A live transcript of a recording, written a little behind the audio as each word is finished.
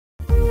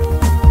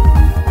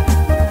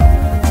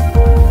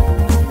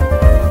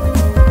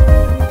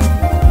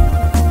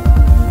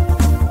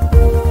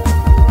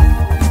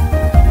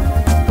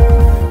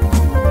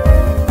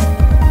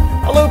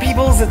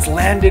guys, it's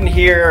Landon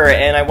here,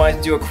 and I wanted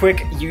to do a quick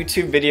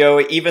YouTube video.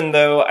 Even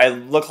though I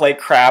look like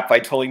crap, I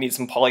totally need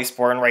some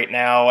polysporin right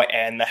now,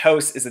 and the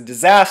house is a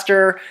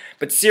disaster.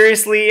 But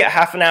seriously,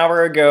 half an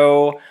hour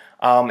ago,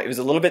 it was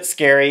a little bit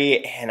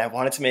scary, and I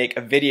wanted to make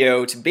a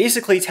video to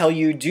basically tell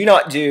you, do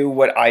not do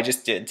what I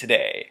just did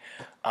today.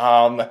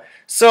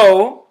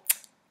 So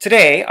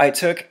today, I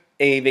took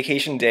a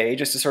vacation day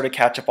just to sort of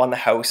catch up on the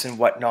house and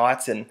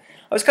whatnot, and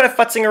I was kind of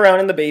futzing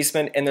around in the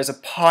basement, and there's a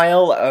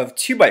pile of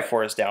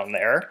 2x4s down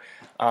there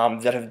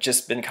that have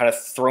just been kind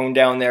of thrown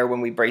down there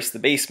when we braced the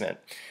basement.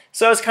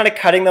 So I was kind of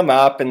cutting them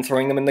up and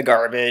throwing them in the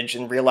garbage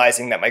and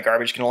realizing that my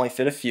garbage can only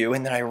fit a few,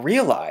 and then I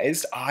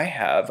realized I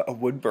have a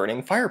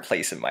wood-burning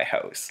fireplace in my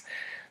house.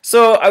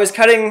 So I was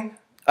cutting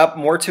up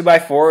more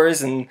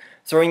 2x4s and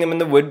throwing them in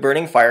the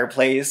wood-burning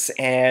fireplace,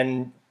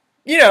 and,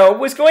 you know,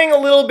 was going a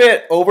little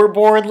bit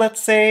overboard,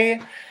 let's say.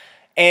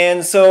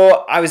 And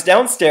so I was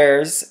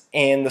downstairs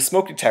and the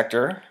smoke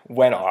detector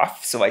went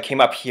off, so I came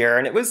up here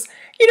and it was,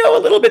 you know,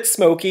 a little bit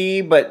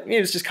smoky, but it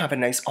was just kind of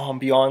a nice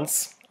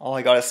ambiance, all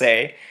I gotta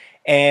say.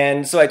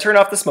 And so I turned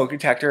off the smoke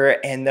detector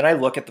and then I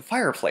look at the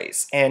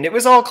fireplace and it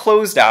was all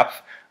closed up.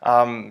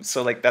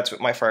 So like that's what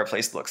my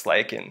fireplace looks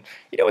like, and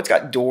you know, it's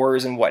got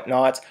doors and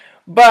whatnot.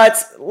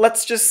 But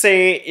let's just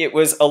say it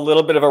was a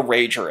little bit of a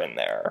rager in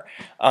there.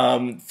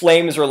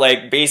 Flames were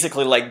like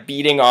basically like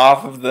beating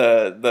off of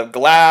the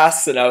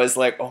glass, and I was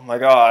like, oh my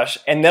gosh.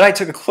 And then I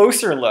took a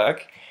closer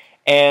look,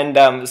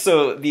 and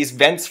so these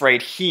vents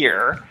right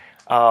here,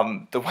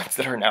 the ones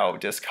that are now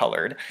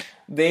discolored,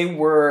 they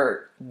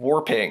were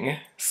warping.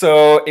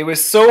 So it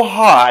was so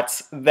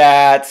hot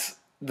that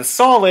the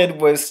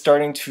solid was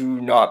starting to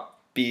not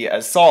be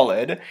as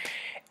solid.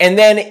 And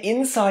then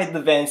inside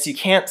the vents, you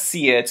can't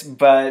see it,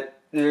 but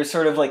there's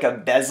sort of like a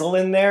bezel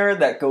in there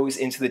that goes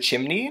into the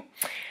chimney,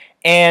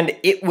 and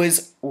it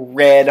was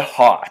red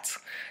hot.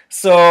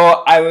 So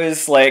I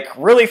was like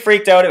really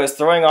freaked out. It was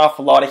throwing off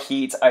a lot of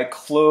heat. I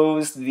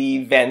closed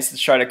the vents to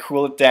try to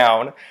cool it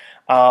down.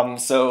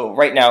 So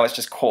right now it's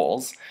just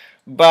coals.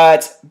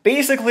 But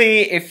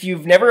basically, if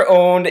you've never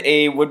owned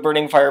a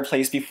wood-burning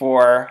fireplace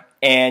before,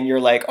 and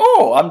you're like,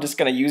 oh, I'm just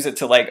gonna use it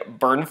to like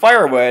burn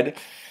firewood,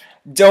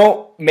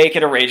 don't make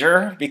it a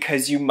rager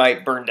because you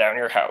might burn down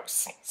your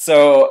house.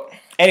 So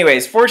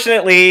anyways,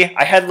 fortunately,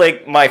 I had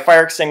like my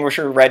fire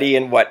extinguisher ready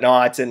and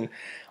whatnot, and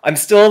I'm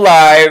still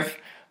alive.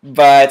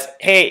 But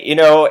hey, you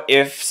know,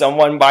 if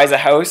someone buys a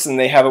house and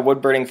they have a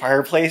wood-burning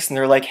fireplace and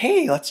they're like,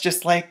 hey, let's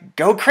just like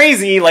go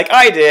crazy like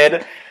I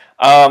did,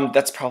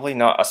 that's probably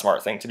not a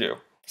smart thing to do.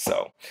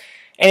 So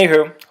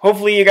anywho,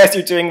 hopefully you guys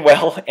are doing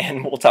well,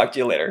 and we'll talk to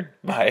you later.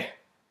 Bye.